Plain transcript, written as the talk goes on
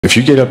if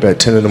you get up at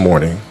 10 in the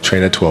morning,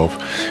 train at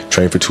 12,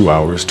 train for 2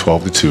 hours,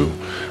 12 to 2,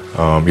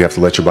 you have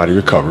to let your body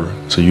recover.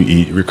 So you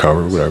eat,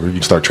 recover, whatever.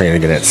 You start training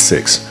again at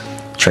 6.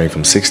 Train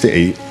from 6 to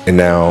 8, and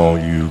now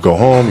you go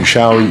home, you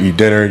shower, you eat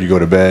dinner, you go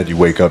to bed, you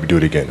wake up, you do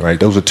it again, right?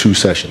 Those are 2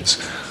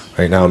 sessions.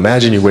 Right now,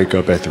 imagine you wake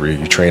up at 3,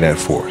 you train at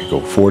 4. You go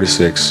 4 to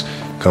 6,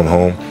 come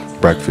home,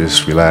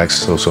 breakfast,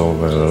 relax, blah, blah,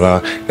 blah.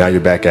 Now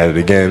you're back at it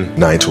again,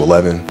 9 to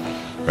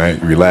 11,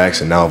 right? You relax,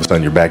 and now all of a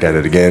sudden you're back at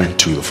it again,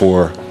 2 to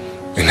 4,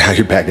 and now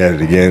you're back at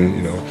it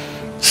again,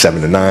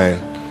 7 to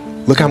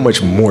 9. Look how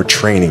much more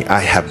training I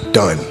have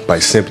done by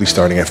simply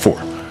starting at 4,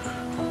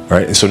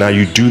 right? And so now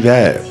you do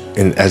that,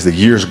 and as the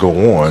years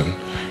go on,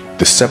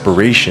 the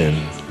separation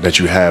that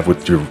you have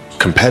with your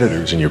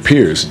competitors and your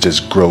peers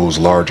just grows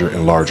larger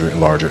and larger and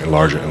larger and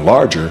larger and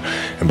larger.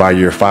 And by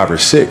year 5 or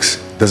 6,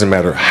 doesn't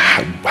matter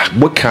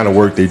what kind of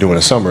work they do in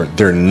the summer,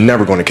 they're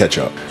never going to catch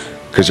up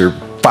because they're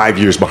 5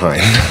 years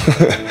behind.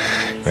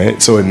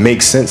 Right? So it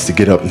makes sense to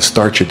get up and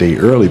start your day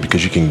early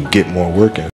because you can get more work in.